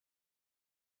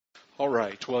All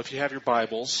right. Well, if you have your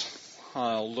Bibles,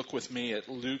 look with me at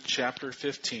Luke chapter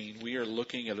 15. We are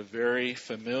looking at a very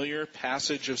familiar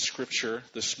passage of Scripture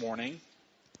this morning.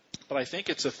 But I think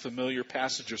it's a familiar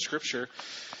passage of Scripture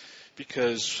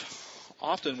because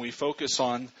often we focus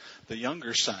on the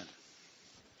younger son.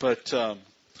 But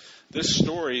this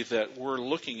story that we're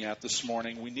looking at this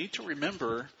morning, we need to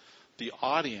remember the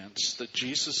audience that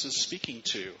Jesus is speaking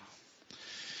to.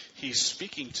 He's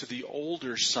speaking to the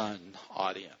older son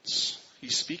audience.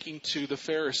 He's speaking to the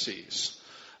Pharisees.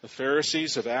 The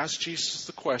Pharisees have asked Jesus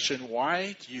the question,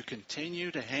 why do you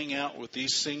continue to hang out with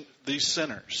these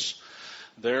sinners?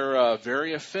 They're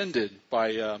very offended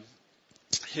by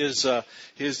his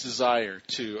desire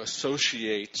to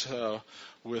associate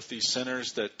with these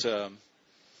sinners that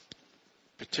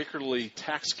particularly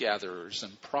tax gatherers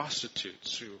and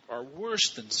prostitutes who are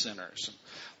worse than sinners. And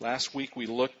last week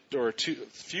a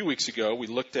few weeks ago, we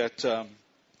looked at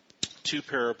two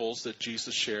parables that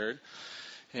Jesus shared.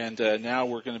 And now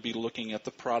we're going to be looking at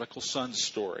the prodigal son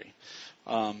story.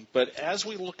 But as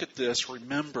we look at this,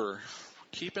 remember,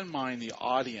 keep in mind the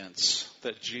audience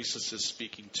that Jesus is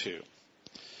speaking to.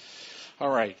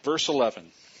 All right, verse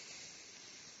 11.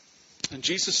 And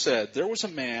Jesus said, there was a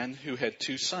man who had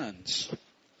 2 sons.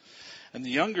 And the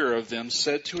younger of them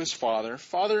said to his father,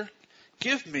 Father,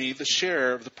 give me the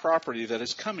share of the property that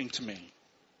is coming to me.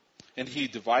 And he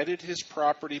divided his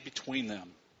property between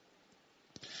them.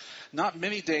 Not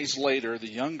many days later, the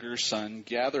younger son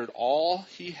gathered all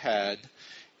he had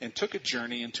and took a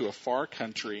journey into a far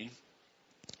country,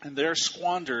 and there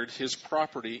squandered his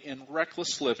property in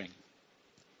reckless living.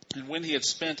 And when he had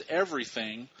spent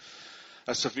everything,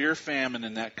 a severe famine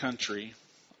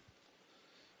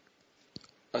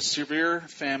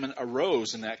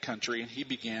arose in that country, and he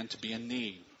began to be in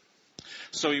need.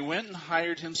 So he went and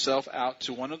hired himself out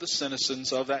to one of the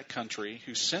citizens of that country,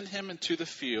 who sent him into the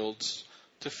fields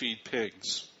to feed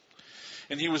pigs.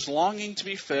 And he was longing to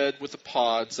be fed with the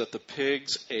pods that the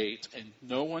pigs ate, and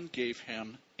no one gave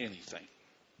him anything.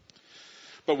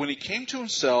 But when he came to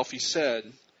himself, he said,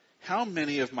 how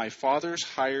many of my father's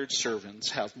hired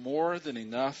servants have more than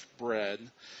enough bread,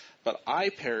 but I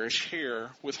perish here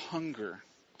with hunger?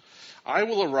 I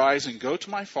will arise and go to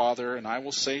my father, and I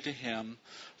will say to him,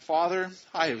 Father,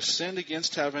 I have sinned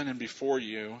against heaven and before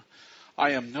you.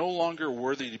 I am no longer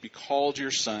worthy to be called your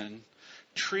son.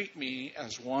 Treat me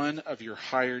as one of your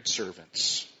hired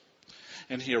servants.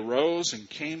 And he arose and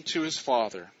came to his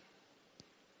father.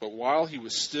 But while he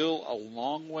was still a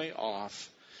long way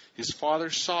off, his father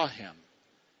saw him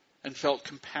and felt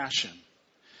compassion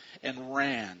and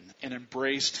ran and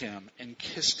embraced him and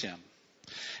kissed him.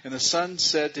 And the son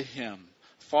said to him,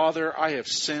 Father, I have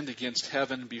sinned against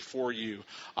heaven before you.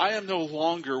 I am no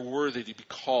longer worthy to be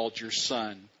called your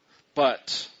son.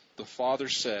 But the father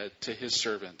said to his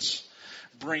servants,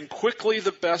 bring quickly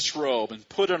the best robe and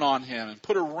put it on him, and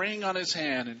put a ring on his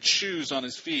hand and shoes on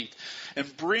his feet.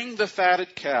 And bring the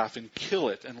fatted calf and kill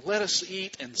it, and let us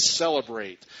eat and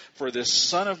celebrate. For this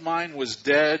son of mine was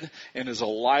dead and is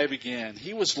alive again.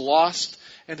 He was lost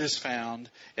and is found.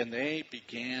 And they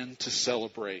began to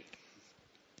celebrate.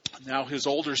 Now his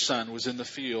older son was in the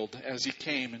field. As he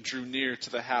came and drew near to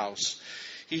the house,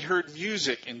 he heard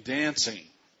music and dancing.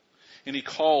 And he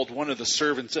called one of the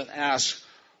servants and asked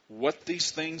what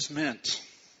these things meant.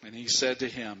 And he said to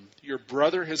him, your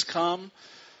brother has come,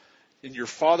 and your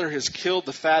father has killed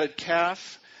the fatted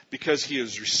calf, because he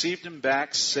has received him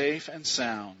back safe and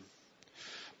sound.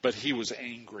 But he was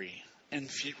angry and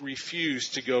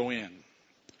refused to go in.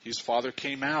 His father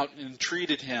came out and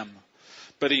entreated him.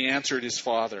 But he answered his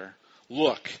father,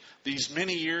 look, these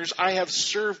many years I have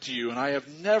served you, and I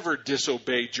have never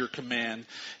disobeyed your command.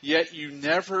 Yet you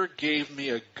never gave me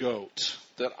a goat,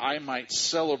 that I might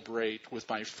celebrate with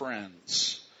my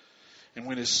friends. And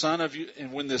when this son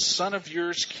of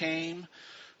yours came,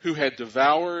 who has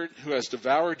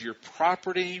devoured your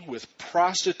property with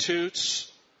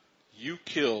prostitutes, you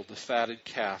killed the fatted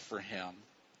calf for him.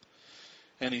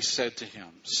 And he said to him,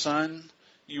 son,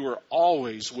 you are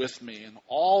always with me, and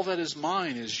all that is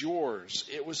mine is yours.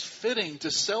 It was fitting to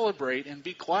celebrate and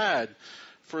be glad,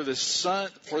 for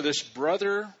this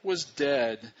brother was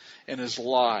dead and is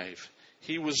alive.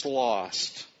 He was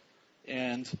lost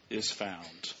and is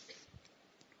found.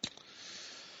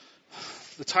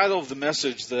 The title of the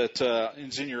message that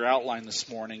is in your outline this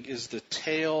morning is The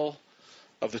Tale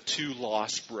of the 2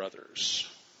 Lost Brothers.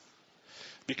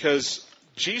 Because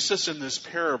Jesus in this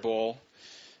parable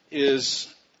is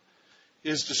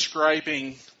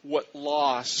describing what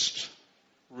lost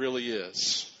really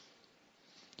is.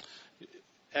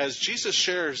 As Jesus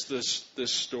shares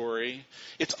this story,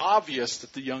 it's obvious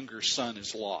that the younger son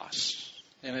is lost.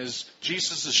 And as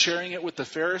Jesus is sharing it with the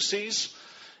Pharisees,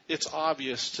 it's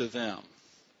obvious to them.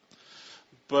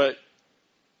 But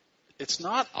it's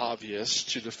not obvious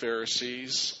to the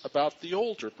Pharisees about the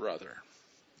older brother.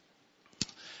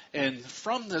 And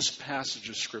from this passage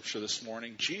of Scripture this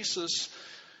morning, Jesus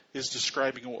is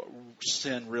describing what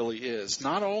sin really is.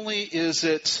 Not only is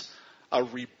it a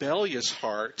rebellious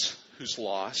heart who's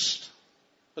lost,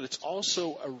 but it's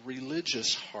also a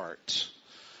religious heart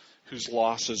who's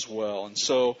lost as well. And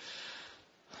so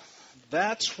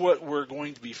that's what we're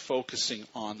going to be focusing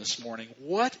on this morning.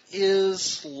 What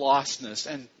is lostness?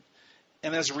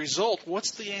 And as a result,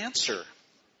 what's the answer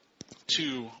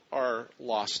to our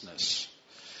lostness?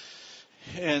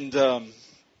 And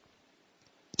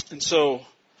so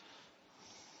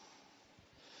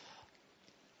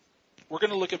we're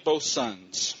going to look at both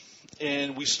sons.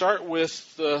 And we start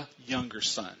with the younger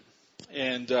son.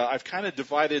 And I've kind of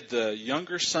divided the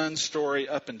younger son story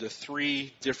up into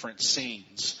 3 different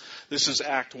scenes. This is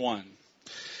Act 1.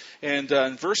 And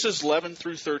in verses 11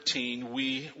 through 13,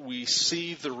 we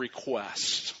see the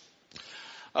request.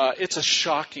 It's a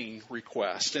shocking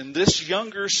request. And this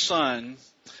younger son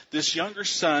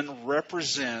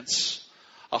represents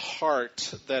a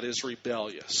heart that is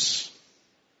rebellious.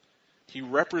 He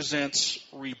represents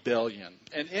rebellion.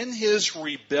 And in his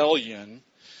rebellion,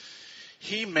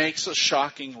 he makes a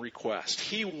shocking request.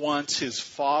 He wants his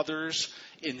father's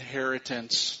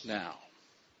inheritance now.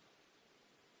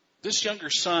 This younger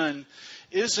son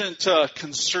isn't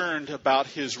concerned about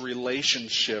his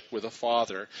relationship with a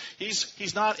father. He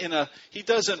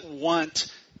doesn't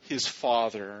want his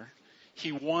father.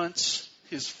 He wants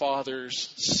his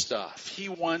father's stuff. He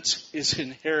wants his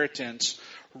inheritance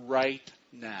right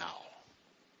now.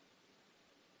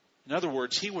 In other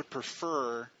words, he would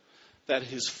prefer that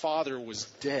his father was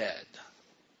dead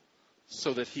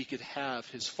so that he could have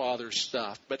his father's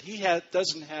stuff. But he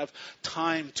doesn't have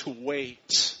time to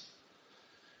wait.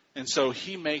 And so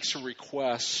he makes a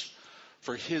request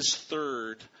for his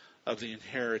third of the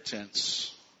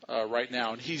inheritance right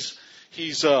now. And he's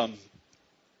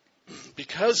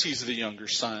because he's the younger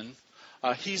son,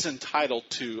 he's entitled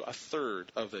to a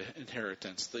third of the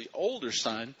inheritance. The older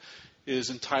son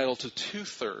is entitled to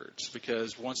 2/3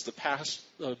 because once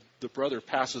the brother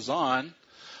passes on,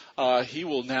 he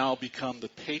will now become the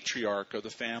patriarch of the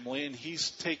family, and he's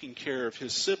taking care of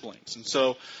his siblings. And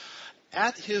so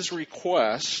at his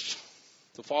request,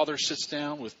 the father sits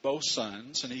down with both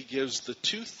sons, and he gives the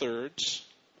 2/3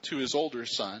 to his older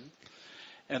son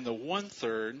and the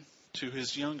 1/3 to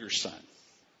his younger son.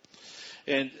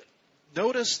 And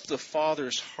notice the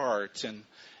father's heart in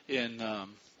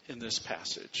this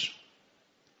passage.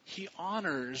 He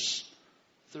honors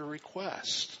the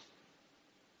request.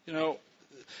 You know,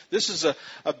 this is a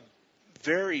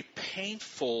very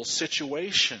painful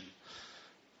situation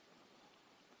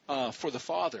for the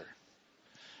father.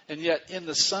 And yet in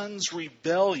the son's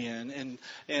rebellion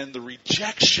and the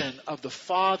rejection of the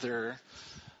father,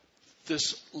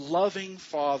 this loving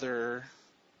father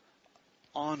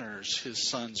honors his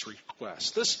son's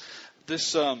request.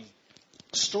 This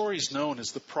story is known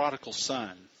as the prodigal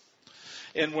son.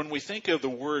 And when we think of the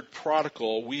word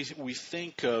prodigal, we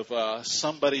think of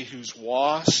somebody who's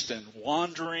lost and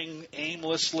wandering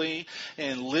aimlessly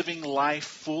and living life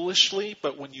foolishly.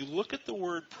 But when you look at the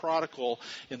word prodigal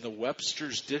in the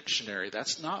Webster's dictionary,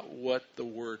 that's not what the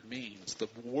word means. The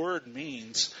word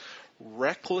means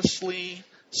recklessly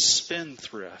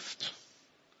spendthrift.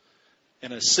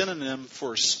 And a synonym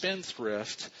for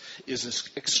spendthrift is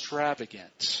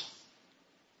extravagant.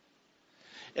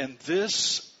 And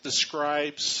this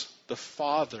describes the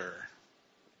father,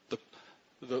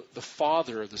 the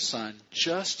father of the son,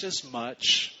 just as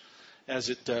much as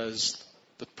it does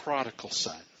the prodigal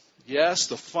son. Yes,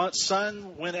 the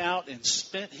son went out and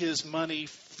spent his money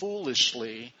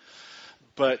foolishly,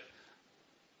 but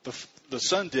the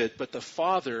son did, but the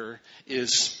father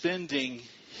is spending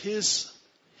his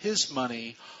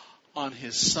money on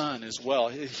his son as well.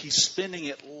 He's spending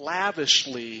it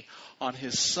lavishly on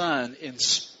his son in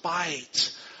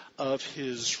spite of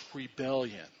his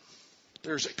rebellion.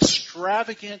 There's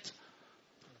extravagant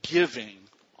giving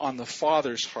on the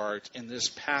father's heart in this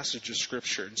passage of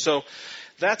Scripture. And so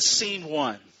that's scene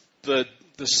 1. The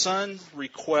son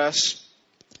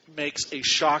makes a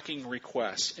shocking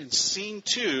request. In scene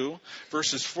 2,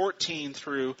 verses 14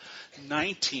 through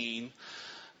 19,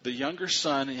 the younger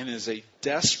son is a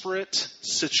desperate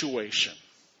situation.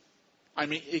 I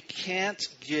mean, it can't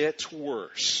get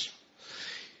worse.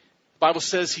 The Bible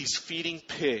says he's feeding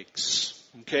pigs.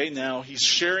 Okay, now he's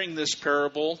sharing this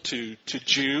parable to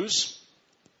Jews.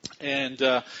 And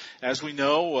as we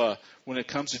know, when it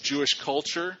comes to Jewish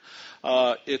culture,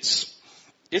 it's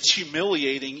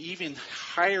humiliating even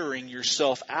hiring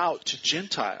yourself out to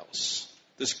Gentiles.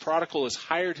 This prodigal has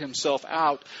hired himself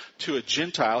out to a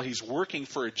Gentile. He's working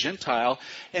for a Gentile,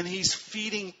 and he's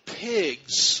feeding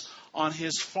pigs on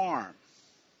his farm.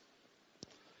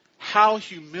 How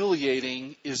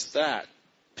humiliating is that?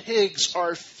 Pigs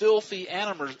are filthy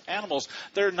animals.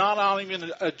 They're not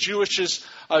even a Jew's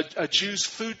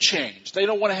food chain. They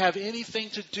don't want to have anything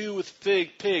to do with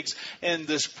pigs. And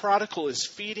this prodigal is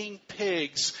feeding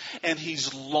pigs, and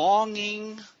he's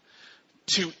longing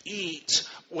to eat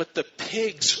what the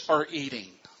pigs are eating.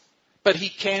 But he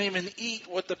can't even eat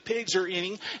what the pigs are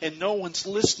eating, and no one's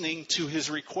listening to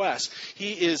his request.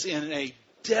 He is in a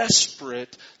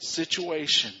desperate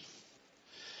situation.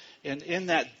 And in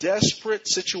that desperate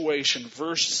situation,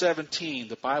 verse 17,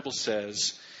 the Bible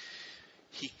says,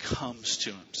 he comes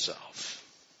to himself.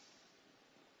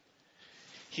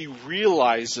 He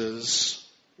realizes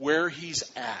where he's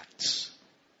at.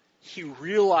 He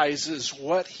realizes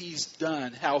what he's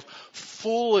done, how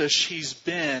foolish he's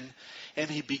been,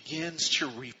 and he begins to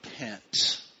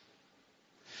repent.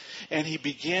 And he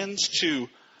begins to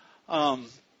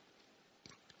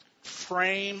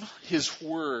frame his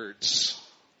words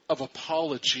of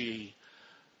apology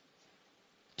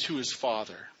to his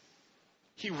father.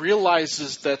 He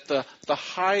realizes that the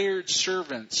hired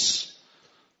servants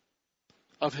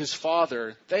of his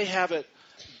father, they have it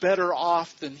better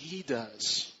off than he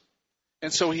does.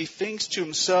 And so he thinks to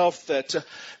himself that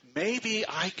maybe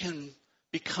I can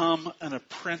become an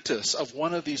apprentice of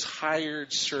one of these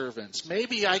hired servants.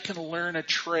 Maybe I can learn a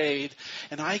trade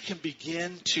and I can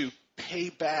begin to pay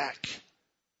back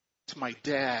to my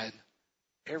dad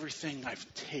everything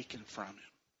I've taken from him.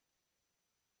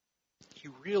 He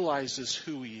realizes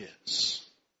who he is.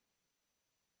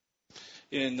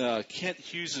 In Kent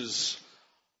Hughes's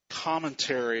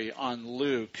commentary on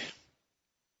Luke,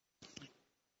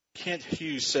 Kent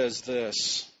Hughes says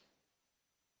this: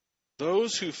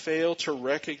 those who fail to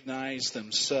recognize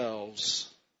themselves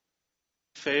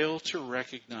fail to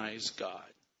recognize God.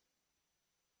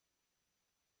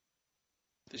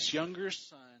 This younger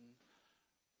son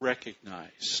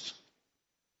recognized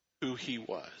who he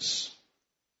was,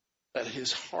 that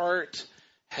his heart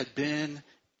had been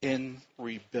in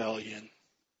rebellion,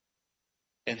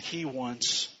 and he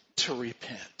wants to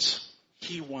repent.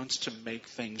 He wants to make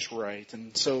things right.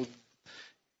 And so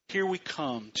here we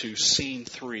come to scene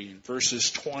 3,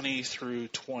 verses 20 through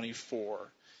 24.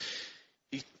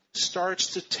 He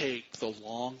starts to take the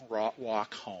long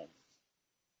walk home.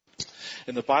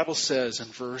 And the Bible says in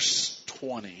verse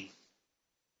 20,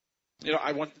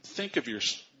 I want to think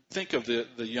of the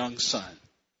young son.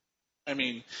 I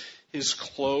mean, his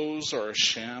clothes are a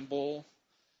shamble.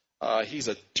 He's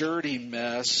a dirty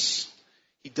mess.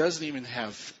 He doesn't even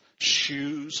have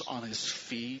shoes on his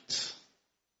feet.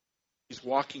 He's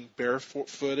walking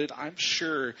barefooted. I'm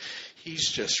sure he's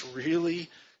just really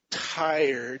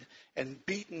tired and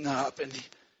beaten up, and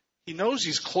he knows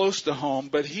he's close to home,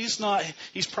 but he's not.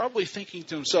 He's probably thinking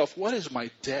to himself, what is my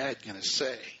dad going to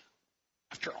say?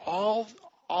 After all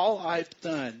I've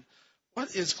done,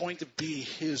 what is going to be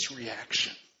his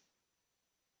reaction?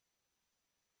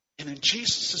 And in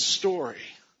Jesus' story,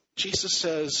 Jesus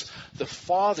says the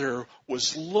Father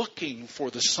was looking for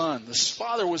the Son. The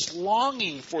Father was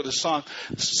longing for the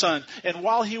Son. And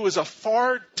while he was a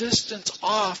far distance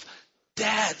off,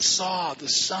 Dad saw the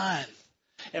Son.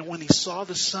 And when he saw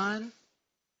the Son,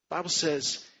 the Bible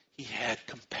says he had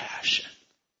compassion.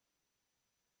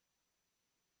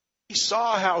 He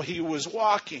saw how he was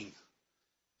walking.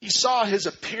 He saw his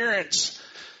appearance.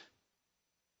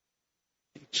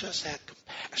 He just had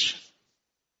compassion.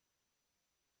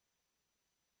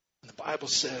 And the Bible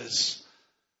says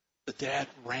the dad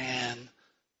ran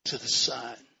to the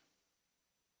son.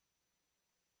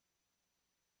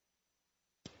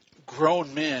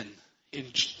 Grown men in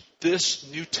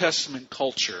this New Testament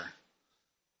culture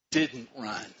didn't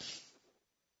run.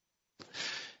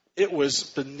 It was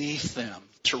beneath them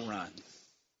to run.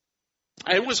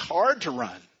 It was hard to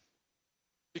run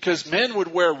because men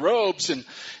would wear robes, and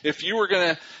if you were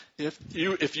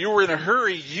in a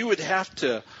hurry, you would have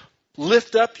to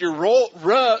lift up your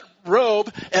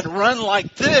robe and run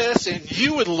like this, and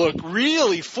you would look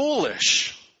really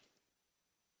foolish.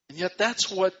 And yet that's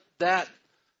what that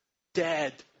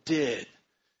dad did.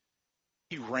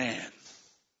 He ran.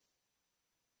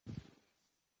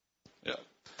 Yeah.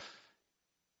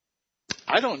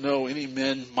 I don't know any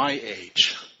men my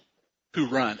age who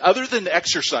run, other than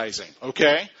exercising,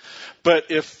 okay?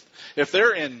 But if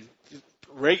they're in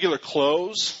regular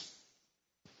clothes,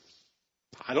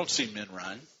 I don't see men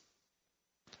run.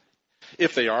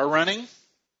 If they are running,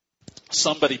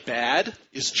 somebody bad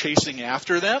is chasing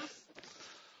after them,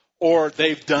 or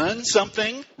they've done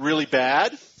something really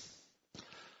bad,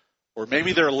 or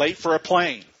maybe they're late for a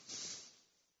plane.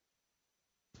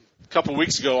 A couple of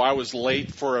weeks ago, I was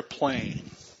late for a plane.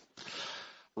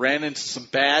 Ran into some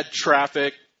bad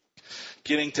traffic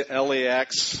getting to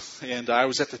LAX, and I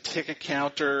was at the ticket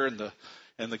counter,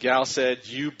 and the gal said,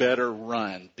 "You better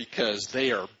run because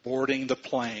they are boarding the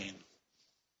plane."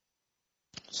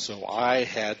 So I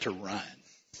had to run.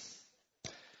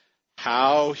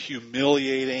 How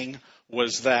humiliating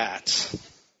was that?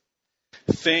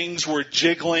 Things were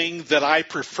jiggling that I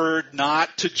preferred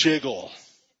not to jiggle.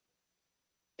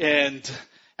 And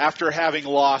after having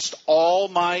lost all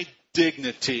my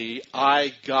dignity,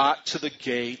 I got to the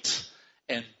gate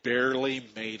and barely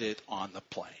made it on the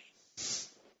plane.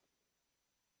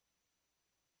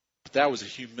 That was a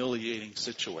humiliating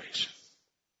situation.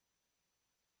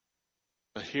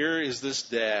 But here is this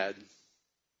dad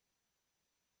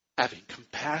having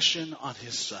compassion on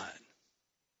his son.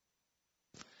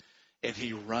 And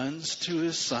he runs to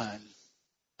his son,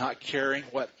 not caring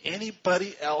what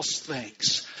anybody else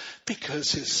thinks,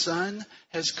 because his son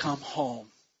has come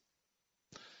home.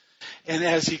 And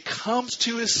as he comes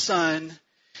to his son,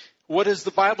 what does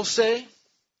the Bible say?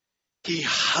 He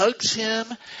hugs him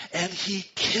and he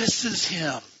kisses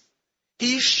him.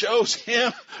 He shows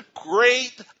him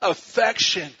great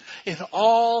affection in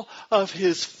all of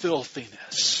his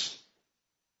filthiness.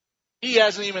 He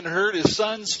hasn't even heard his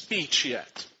son's speech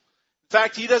yet. In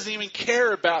fact, he doesn't even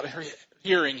care about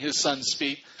hearing his son's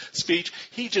speech.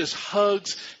 He just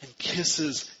hugs and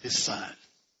kisses his son.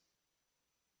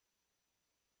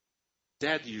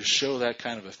 Dad, do you show that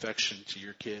kind of affection to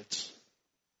your kids?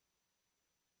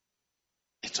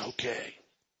 It's okay.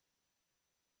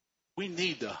 We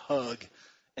need to hug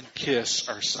and kiss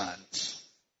our sons.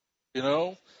 You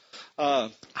know,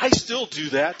 I still do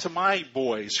that to my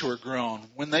boys who are grown.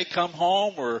 When they come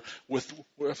home or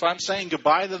if I'm saying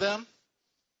goodbye to them,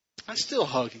 I still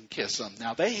hug and kiss them.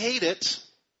 Now, they hate it,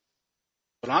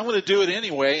 but I'm going to do it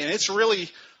anyway. And it's really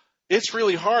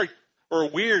hard or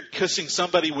weird kissing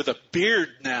somebody with a beard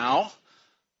now.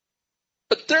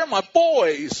 But they're my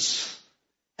boys,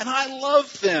 and I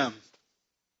love them.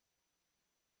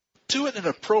 Do it in an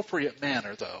appropriate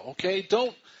manner, though, okay?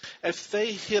 If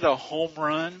they hit a home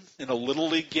run in a Little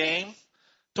League game,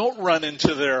 don't run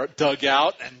into their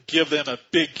dugout and give them a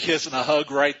big kiss and a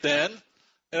hug right then.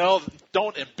 You know,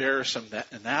 don't embarrass them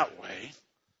in that way.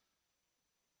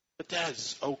 But that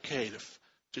is okay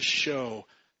to show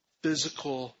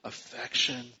physical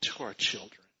affection to our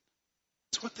children.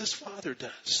 It's what this father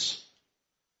does.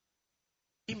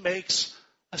 He makes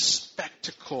a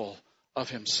spectacle of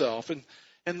himself. And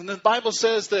the Bible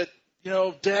says that, you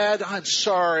know, Dad, I'm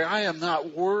sorry, I am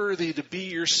not worthy to be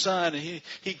your son. And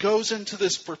he goes into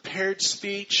this prepared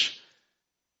speech.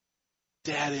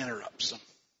 Dad interrupts him.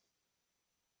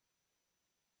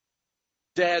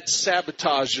 Dad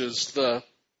sabotages the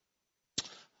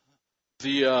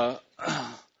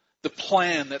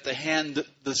plan that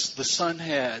the son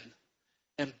had.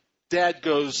 And Dad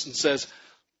goes and says,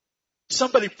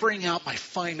 "Somebody bring out my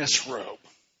finest robe."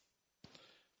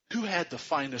 Who had the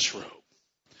finest robe?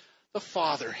 The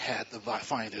father had the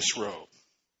finest robe.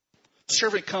 The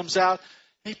servant comes out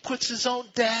and he puts his own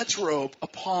dad's robe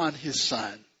upon his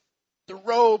son. The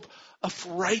robe of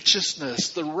righteousness,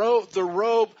 the robe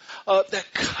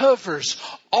that covers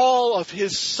all of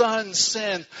his son's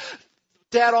sin.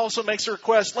 Dad also makes a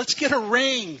request. Let's get a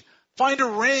ring. Find a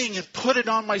ring and put it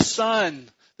on my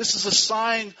son. This is a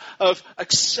sign of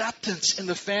acceptance in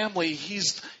the family.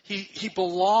 He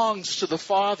belongs to the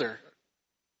father.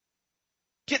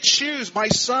 Get shoes. My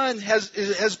son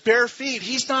has bare feet.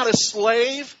 He's not a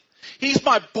slave. He's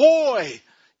my boy.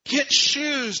 Get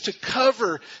shoes to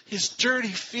cover his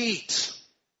dirty feet.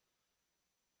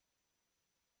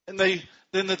 And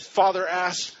then the father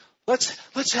asks,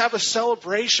 let's have a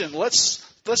celebration. Let's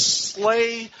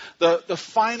slay the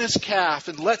finest calf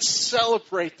and let's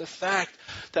celebrate the fact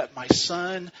that my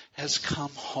son has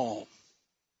come home.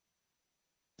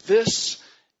 This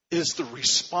is the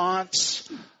response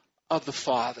of the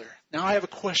father. Now I have a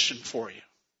question for you.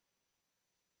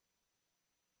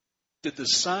 Did the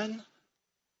son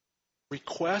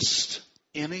request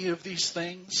any of these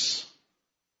things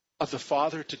of the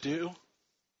father to do?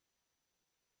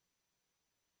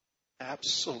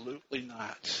 Absolutely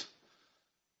not.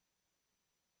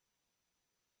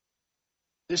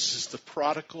 This is the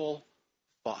prodigal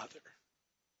father.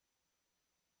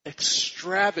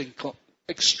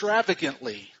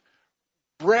 Extravagantly,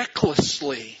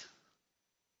 recklessly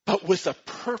but with a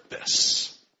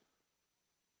purpose,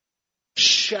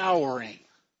 showering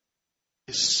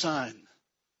his Son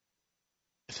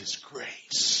with his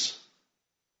grace.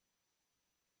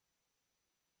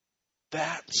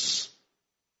 That's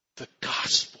the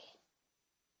gospel.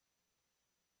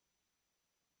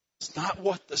 It's not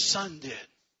what the Son did.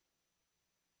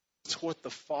 It's what the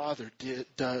Father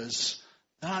does,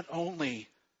 not only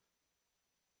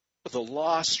for the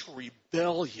lost,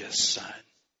 rebellious Son,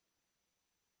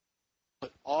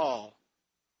 but all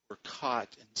were caught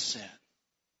in sin.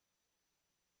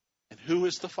 And who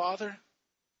is the Father?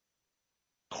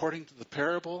 According to the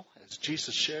parable, as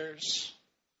Jesus shares,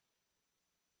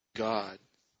 God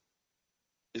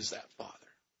is that Father.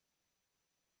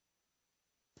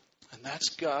 And that's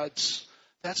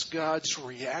God's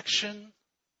reaction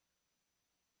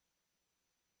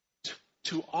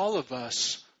to all of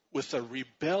us with a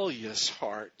rebellious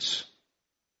heart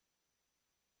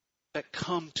that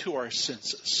come to our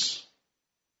senses.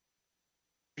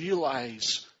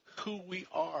 Realize who we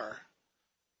are,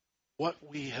 what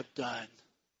we have done.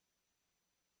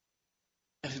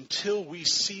 And until we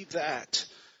see that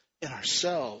in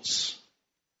ourselves,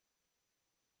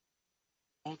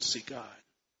 we won't see God.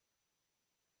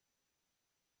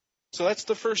 So that's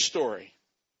the first story.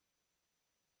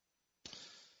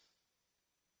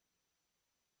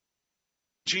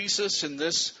 Jesus in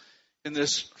this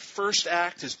first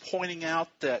act is pointing out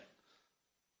that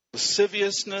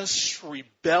lasciviousness,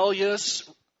 rebellious,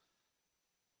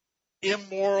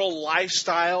 immoral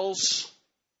lifestyles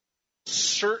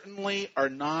certainly are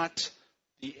not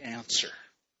the answer.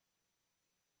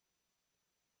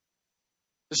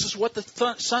 This is what the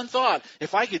Son thought.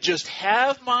 If I could just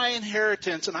have my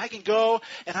inheritance and I can go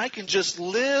and I can just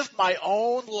live my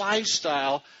own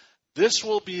lifestyle, this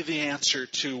will be the answer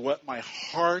to what my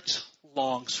heart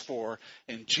longs for.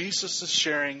 And Jesus is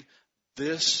sharing,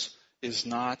 this is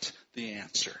not the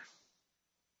answer.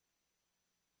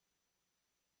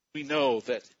 We know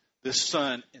that this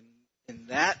son, in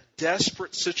that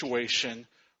desperate situation,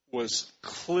 was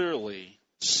clearly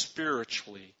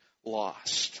spiritually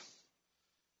lost.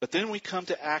 But then we come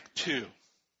to Act 2.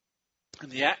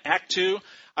 And the Act 2,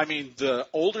 the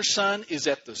older son is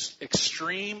at the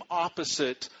extreme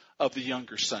opposite of the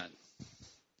younger son.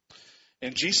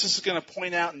 And Jesus is going to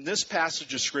point out in this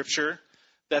passage of Scripture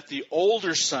that the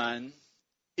older son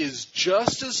is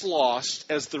just as lost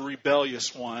as the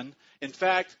rebellious one. In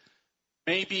fact,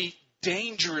 maybe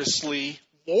dangerously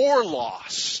more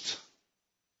lost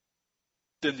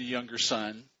than the younger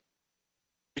son,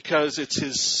 because it's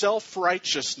his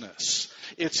self-righteousness,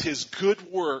 it's his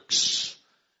good works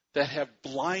that have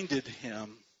blinded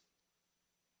him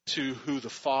to who the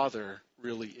Father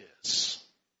really is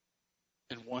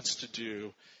and wants to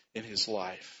do in his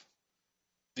life.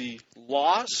 The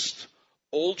lost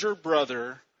older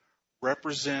brother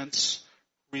represents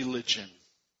religion.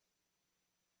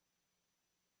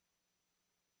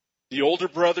 The older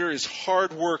brother is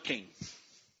hardworking.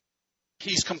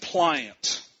 He's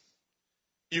compliant.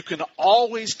 You can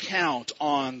always count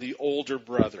on the older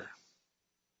brother.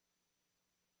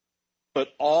 But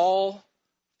all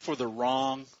for the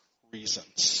wrong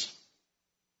reasons.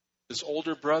 This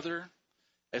older brother,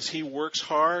 as he works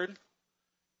hard,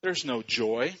 there's no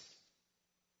joy.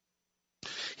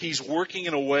 He's working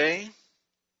in a way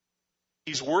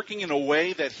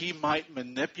that he might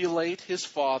manipulate his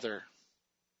father.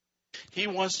 He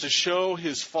wants to show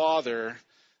his father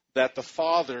that the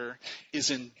father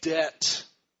is in debt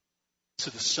to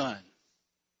the son.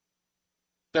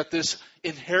 That this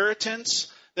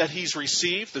inheritance that he's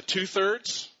received, the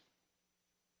 2/3,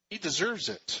 he deserves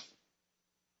it.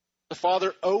 The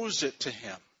father owes it to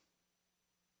him.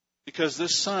 Because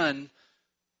this son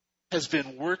has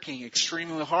been working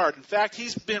extremely hard. In fact,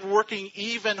 he's been working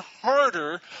even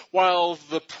harder while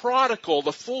the prodigal,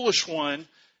 the foolish one,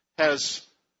 is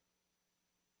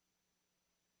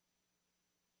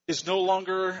no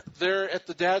longer there at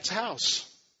the dad's house.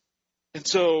 And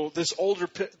so this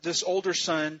older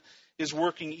son is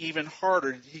working even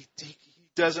harder. He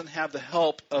doesn't have the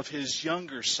help of his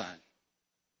younger son.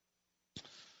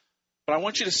 But I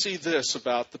want you to see this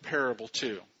about the parable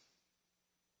too.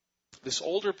 This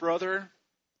older brother,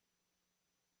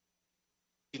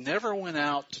 he never went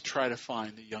out to try to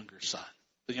find the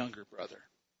younger brother.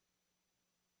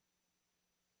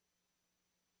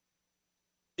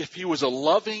 If he was a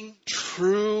loving,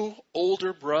 true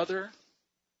older brother,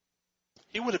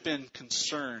 he would have been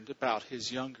concerned about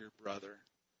his younger brother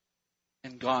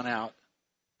and gone out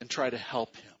and tried to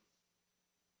help him.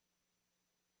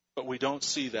 But we don't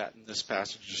see that in this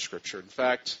passage of Scripture. In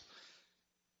fact,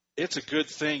 it's a good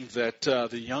thing that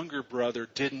the younger brother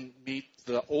didn't meet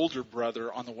the older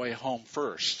brother on the way home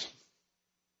first?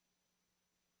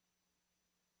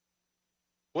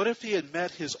 What if he had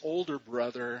met his older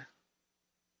brother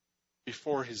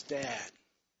before his dad?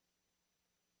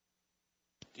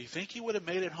 Do you think he would have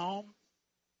made it home?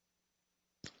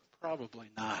 Probably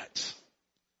not.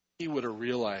 He would have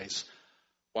realized,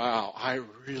 wow, I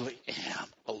really am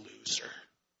a loser.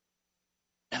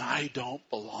 And I don't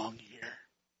belong here.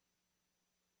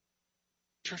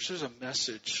 Church, there's a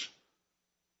message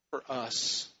for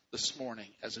us this morning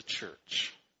as a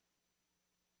church.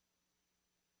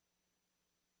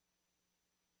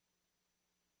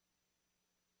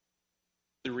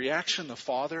 The reaction the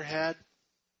father had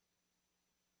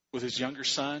with his younger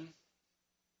son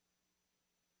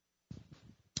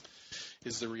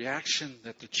is the reaction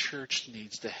that the church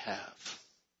needs to have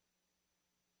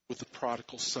with the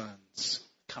prodigal sons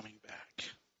coming back.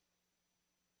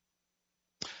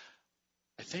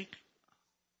 I think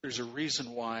there's a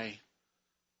reason why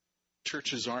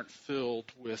churches aren't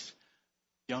filled with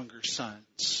younger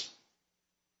sons.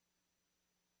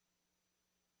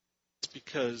 It's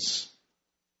because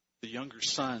the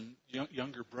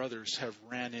younger brothers have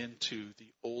ran into the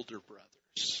older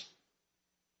brothers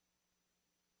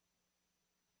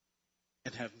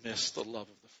and have missed the love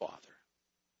of the Father.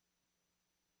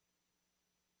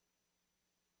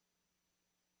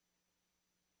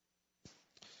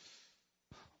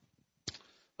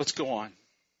 Let's go on.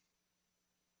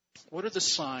 What are the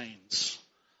signs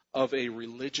of a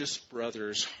religious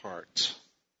brother's heart?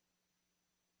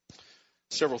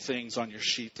 Several things on your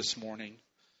sheet this morning.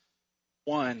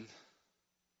 One,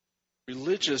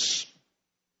 religious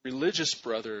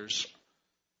brothers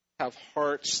have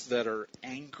hearts that are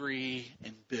angry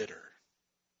and bitter.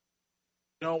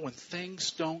 You know, when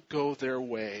things don't go their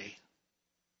way,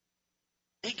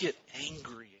 they get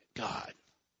angry at God.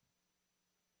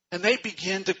 And they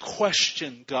begin to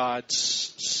question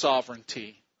God's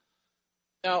sovereignty.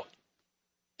 Now,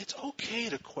 it's okay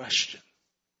to question.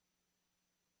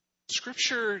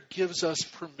 Scripture gives us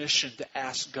permission to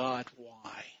ask God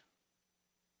why.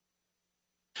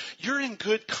 You're in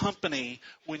good company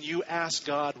when you ask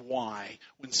God why,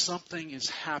 when something is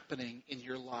happening in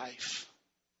your life.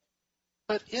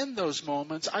 But in those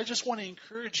moments, I just want to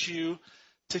encourage you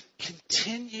to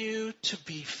continue to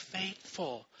be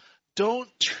faithful. Don't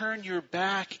turn your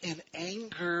back in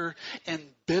anger and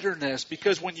bitterness,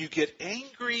 because when you get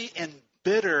angry and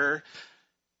bitter,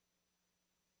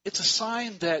 it's a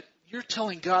sign that you're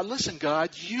telling God, listen,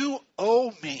 God, you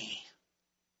owe me.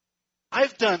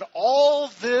 I've done all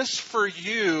this for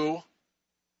you,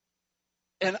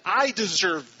 and I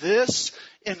deserve this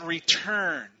in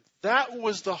return. That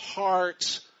was the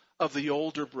heart of the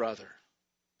older brother,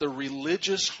 the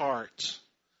religious heart.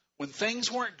 When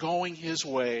things weren't going his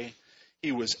way,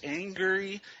 he was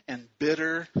angry and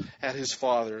bitter at his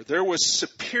father. There was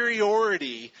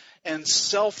superiority and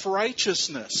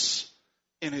self-righteousness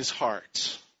in his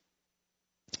heart.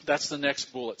 That's the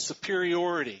next bullet,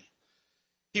 superiority.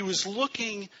 He was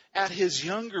looking at his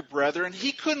younger brother, and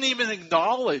he couldn't even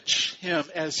acknowledge him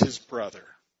as his brother.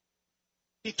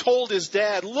 He told his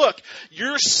dad, look,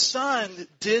 your son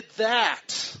did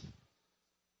that.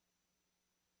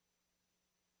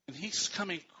 And he's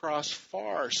coming across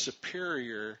far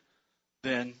superior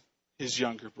than his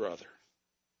younger brother.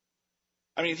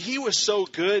 I mean, he was so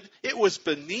good, it was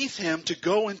beneath him to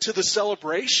go into the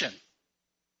celebration.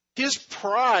 His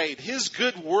pride, his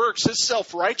good works, his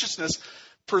self-righteousness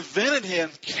prevented him,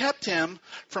 kept him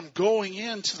from going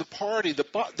into the party.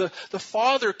 The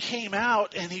father came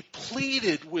out and he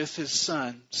pleaded with his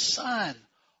son, son,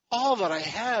 all that I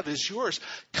have is yours.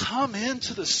 Come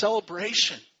into the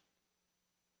celebration.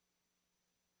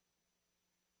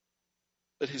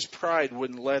 But his pride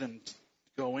wouldn't let him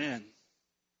go in.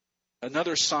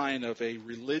 Another sign of a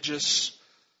religious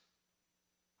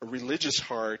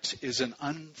heart is an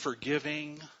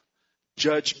unforgiving,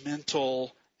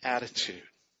 judgmental attitude.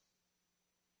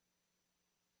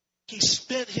 He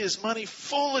spent his money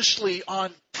foolishly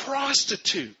on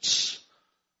prostitutes.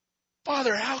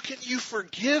 Father, how can you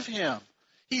forgive him?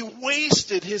 He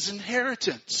wasted his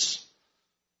inheritance.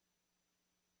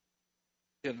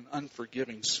 He had an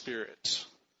unforgiving spirit.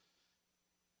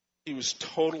 He was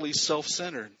totally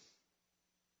self-centered.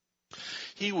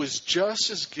 He was just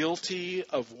as guilty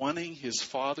of wanting his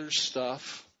father's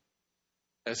stuff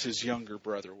as his younger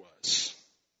brother was.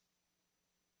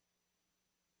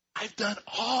 I've done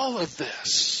all of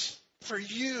this for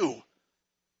you,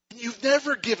 and you've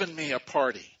never given me a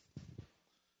party.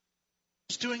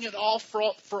 He's doing it all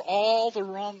for all the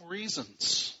wrong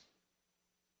reasons.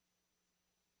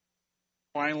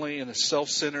 Finally, in a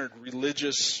self-centered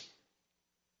religious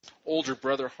older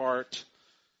brother heart,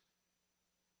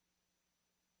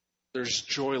 there's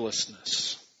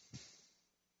joylessness.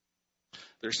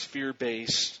 There's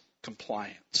fear-based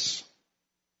compliance.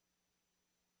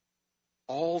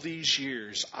 All these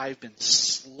years I've been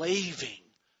slaving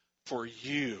for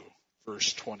you,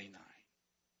 verse 29.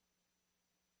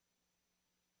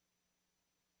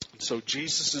 And so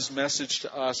Jesus' message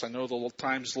to us, I know the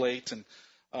time's late, and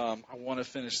I want to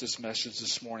finish this message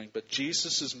this morning, but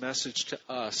Jesus' message to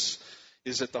us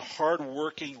is that the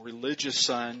hard-working religious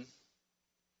son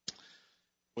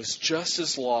was just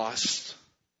as lost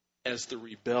as the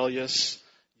rebellious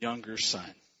younger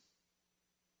son.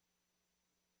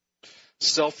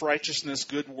 Self-righteousness,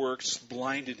 good works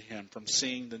blinded him from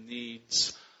seeing the need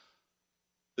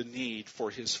for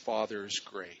his Father's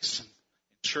grace. And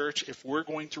church, if we're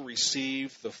going to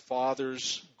receive the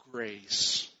Father's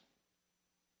grace,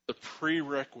 the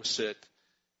prerequisite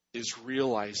is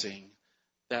realizing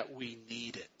that we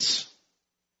need it.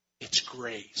 It's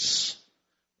grace.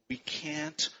 We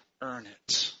can't earn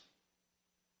it.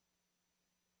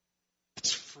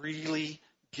 It's freely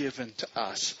given to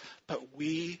us, but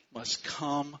we must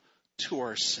come to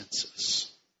our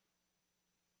senses.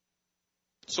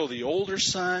 So the older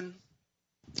son,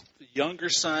 the younger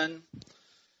son,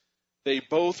 they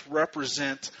both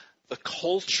represent the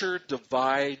culture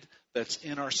divide that's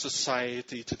in our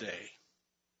society today.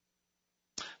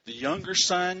 The younger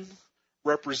son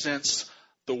represents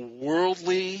the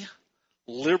worldly,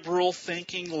 liberal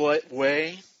thinking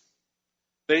way.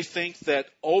 They think that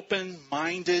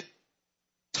open-minded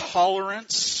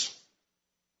tolerance,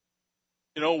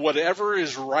 whatever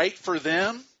is right for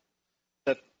them,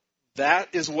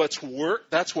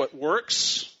 that's what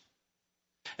works.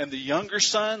 And the younger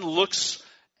son looks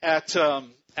at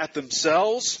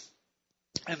themselves,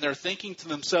 and they're thinking to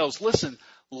themselves, listen,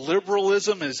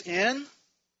 liberalism is in,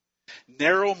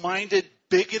 narrow-minded,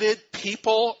 bigoted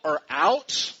people are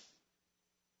out.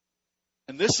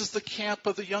 And this is the camp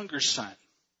of the younger son.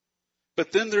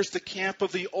 But then there's the camp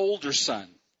of the older son.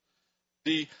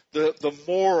 The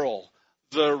moral,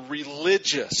 the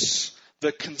religious,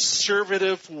 the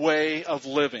conservative way of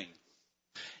living.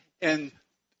 And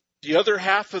the other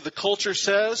half of the culture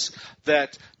says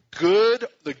that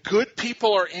the good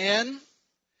people are in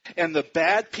and the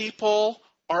bad people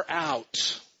are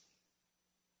out.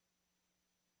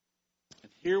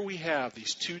 And here we have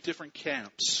these two different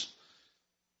camps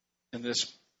in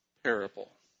this parable.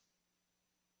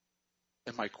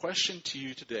 And my question to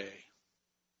you today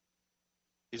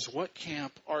is, what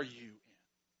camp are you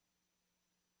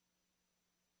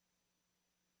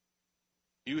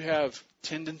in? You have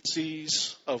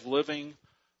tendencies of living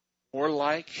more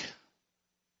like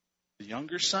the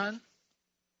younger son?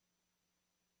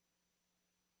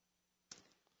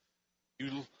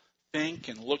 You think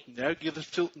and look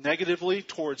negatively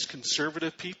towards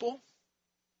conservative people?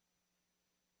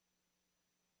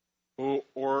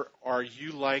 Or are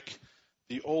you like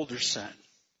the older son,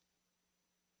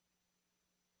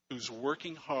 who's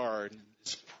working hard and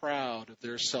is proud of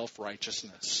their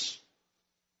self-righteousness?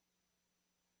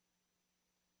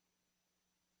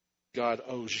 God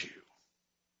owes you.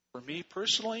 For me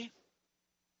personally,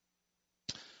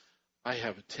 I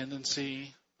have a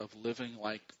tendency of living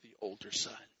like the older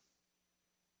son.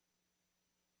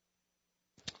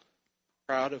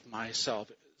 Proud of my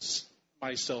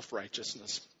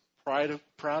self-righteousness.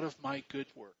 Proud of my good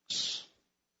works.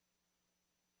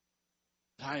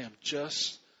 I am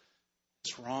just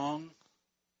as wrong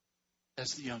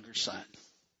as the younger son.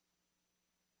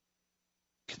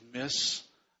 Can miss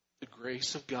the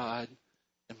grace of God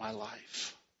in my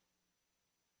life.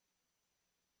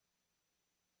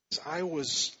 As I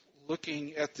was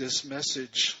looking at this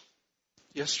message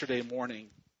yesterday morning,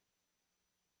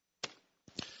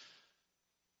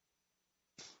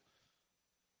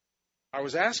 I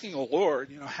was asking the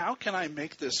Lord, how can I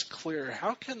make this clear?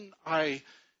 How can I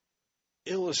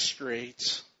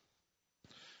illustrate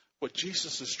what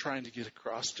Jesus is trying to get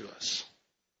across to us?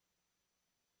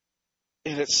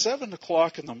 And at 7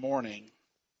 o'clock in the morning,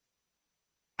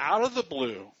 out of the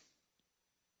blue,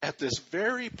 at this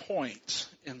very point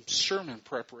in sermon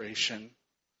preparation,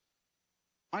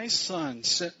 my son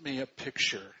sent me a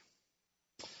picture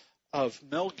of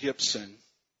Mel Gibson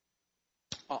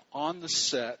on the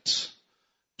set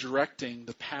directing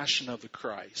The Passion of the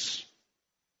Christ.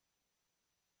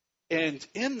 And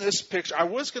in this picture, I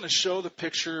was going to show the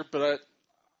picture, but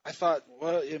I thought,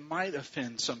 well, it might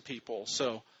offend some people,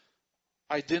 so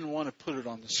I didn't want to put it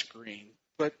on the screen.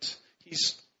 But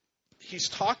he's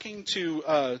talking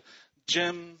to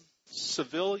Jim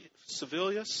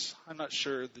Savilius. I'm not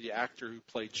sure the actor who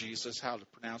played Jesus, how to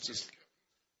pronounce his.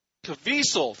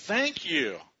 Caviezel, thank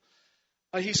you.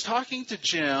 He's talking to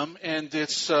Jim, and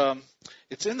it's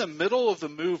in the middle of the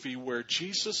movie where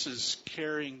Jesus is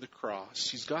carrying the cross.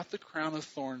 He's got the crown of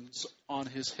thorns on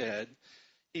his head.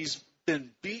 He's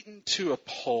been beaten to a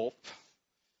pulp,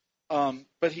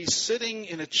 but he's sitting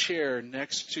in a chair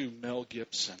next to Mel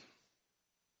Gibson.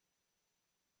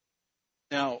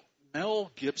 Now,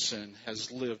 Mel Gibson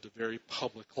has lived a very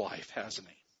public life, hasn't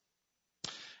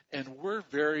he? And we're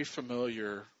very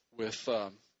familiar with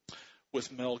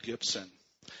Mel Gibson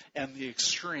and the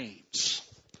extremes,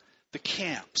 the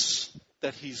camps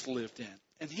that he's lived in.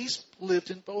 And he's lived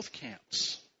in both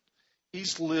camps.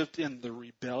 He's lived in the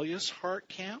rebellious heart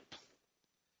camp,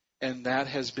 and that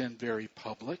has been very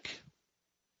public.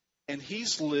 And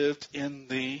he's lived in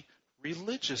the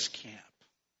religious camp.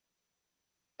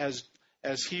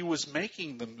 As he was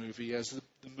making the movie, as the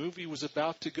movie was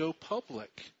about to go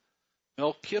public,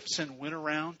 Mel Gibson went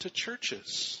around to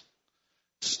churches,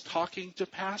 talking to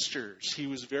pastors. He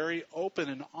was very open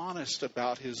and honest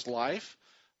about his life,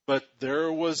 but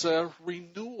there was a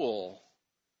renewal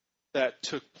that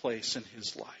took place in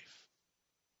his life.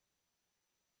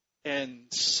 And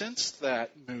since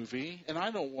that movie, and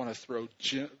I don't want to throw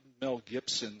Mel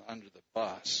Gibson under the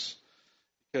bus,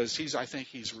 because I think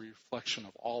he's a reflection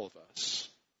of all of us.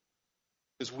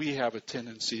 Because we have a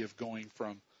tendency of going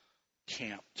from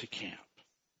camp to camp,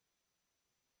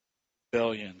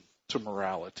 rebellion to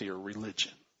morality or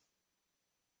religion.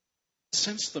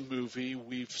 Since the movie,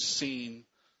 we've seen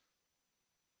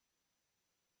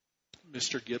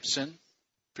Mr. Gibson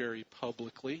very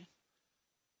publicly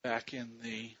back in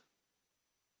the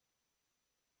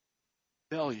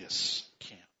rebellious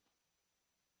camp.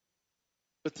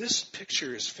 But this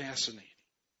picture is fascinating.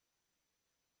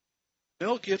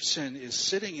 Mel Gibson is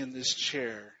sitting in this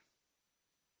chair,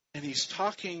 and he's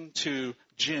talking to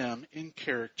Jim in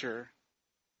character,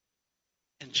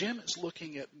 and Jim is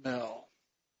looking at Mel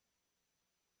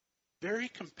very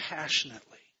compassionately.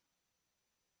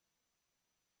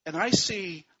 And I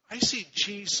see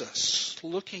Jesus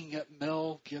looking at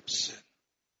Mel Gibson.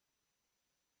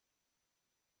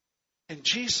 And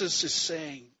Jesus is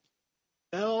saying,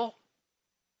 Mel,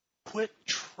 quit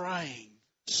trying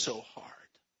so hard.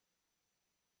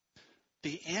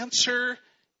 The answer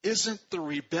isn't the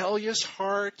rebellious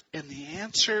heart, and the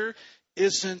answer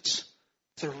isn't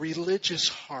the religious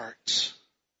heart.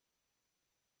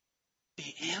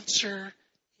 The answer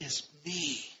is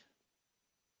me.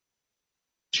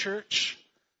 Church,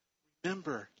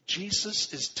 remember,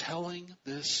 Jesus is telling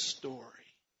this story.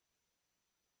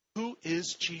 Who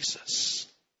is Jesus?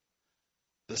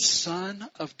 The Son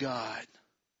of God.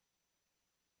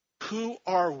 Who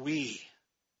are we?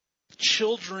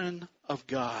 Children of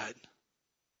God.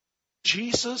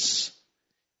 Jesus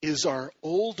is our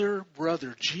older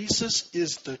brother. Jesus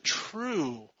is the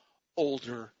true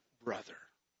older brother.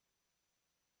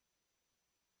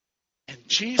 And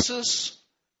Jesus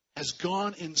has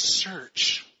gone in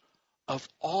search of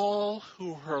all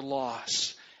who are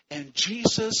lost. And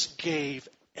Jesus gave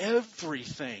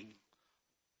everything.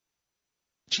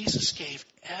 Jesus gave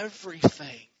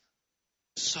everything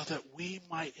so that we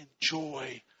might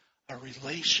enjoy a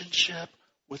relationship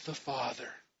with the Father.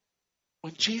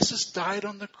 When Jesus died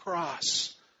on the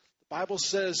cross, the Bible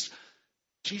says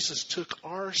Jesus took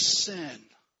our sin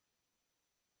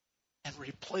and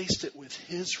replaced it with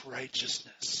His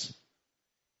righteousness.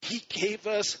 He gave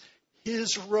us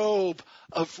His robe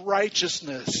of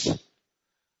righteousness.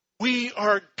 We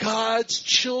are God's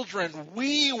children.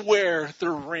 We wear the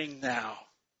ring now.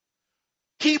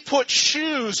 He put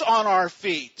shoes on our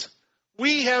feet.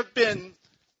 We have been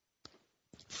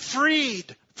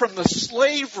freed from the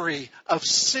slavery of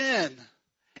sin.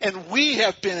 And we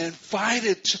have been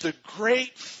invited to the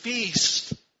great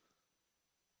feast,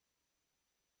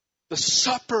 the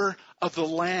supper of the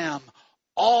Lamb,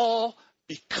 all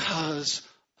because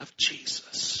of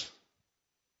Jesus.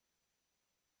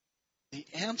 The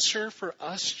answer for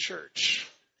us, church,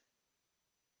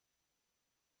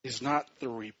 is not the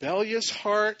rebellious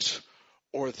heart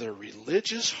or the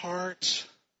religious heart.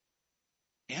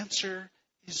 The answer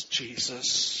is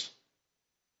Jesus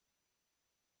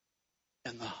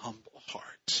and the humble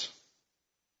heart.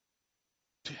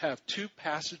 To have two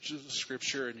passages of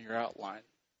Scripture in your outline,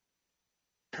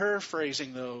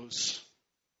 paraphrasing those,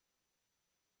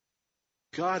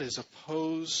 God is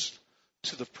opposed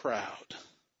to the proud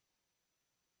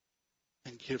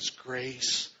and gives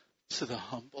grace to the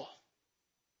humble.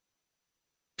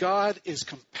 God is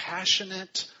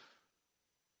compassionate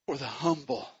for the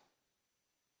humble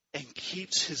and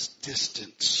keeps His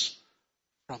distance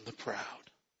from the proud.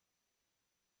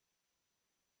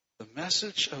 The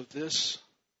message of this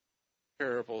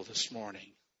parable this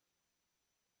morning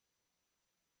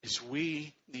is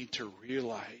we need to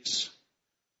realize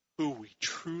who we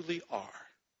truly are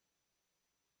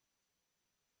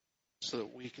so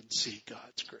that we can see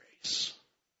God's grace.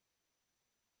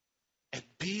 And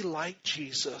be like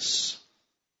Jesus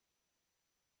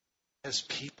as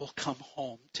people come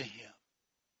home to Him.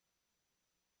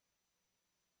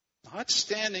 Not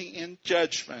standing in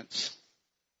judgment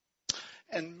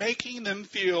and making them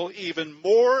feel even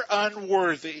more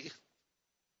unworthy.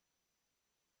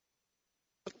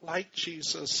 But like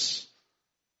Jesus,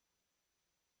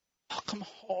 welcome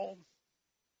home.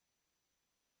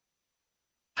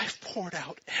 I've poured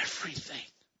out everything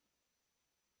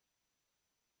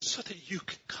so that you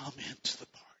can come into the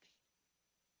party.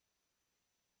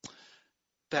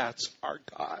 That's our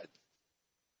God.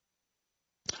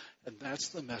 And that's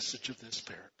the message of this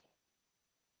parable.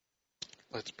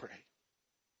 Let's pray.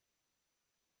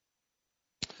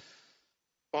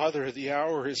 Father, the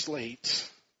hour is late,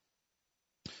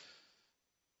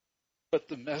 but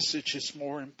the message is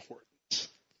more important.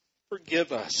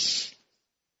 Forgive us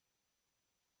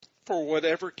for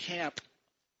whatever camp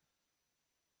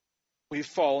we've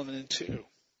fallen into.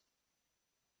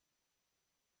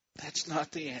 That's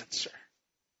not the answer.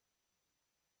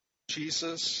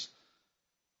 Jesus,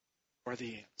 you are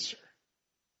the answer.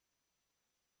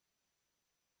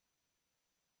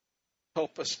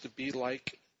 Help us to be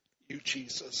like you,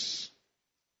 Jesus,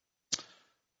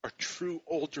 our true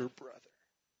older brother.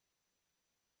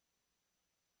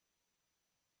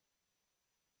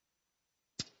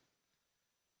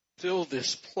 Fill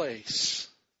this place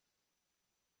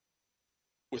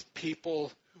with people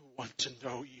who want to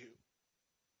know you.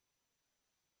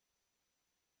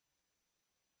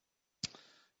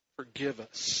 Forgive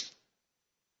us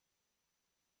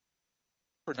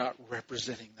for not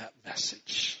representing that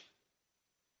message.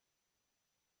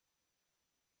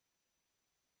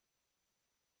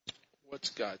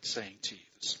 What's God saying to you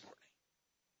this morning?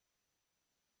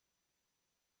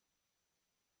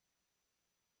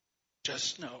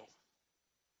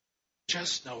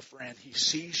 Just know, friend, He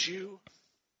sees you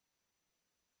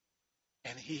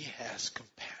and He has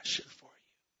compassion for you.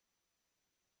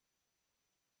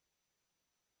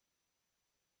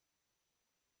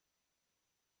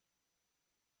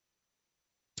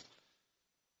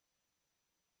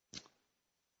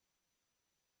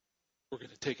 We're going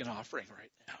to take an offering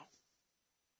right now.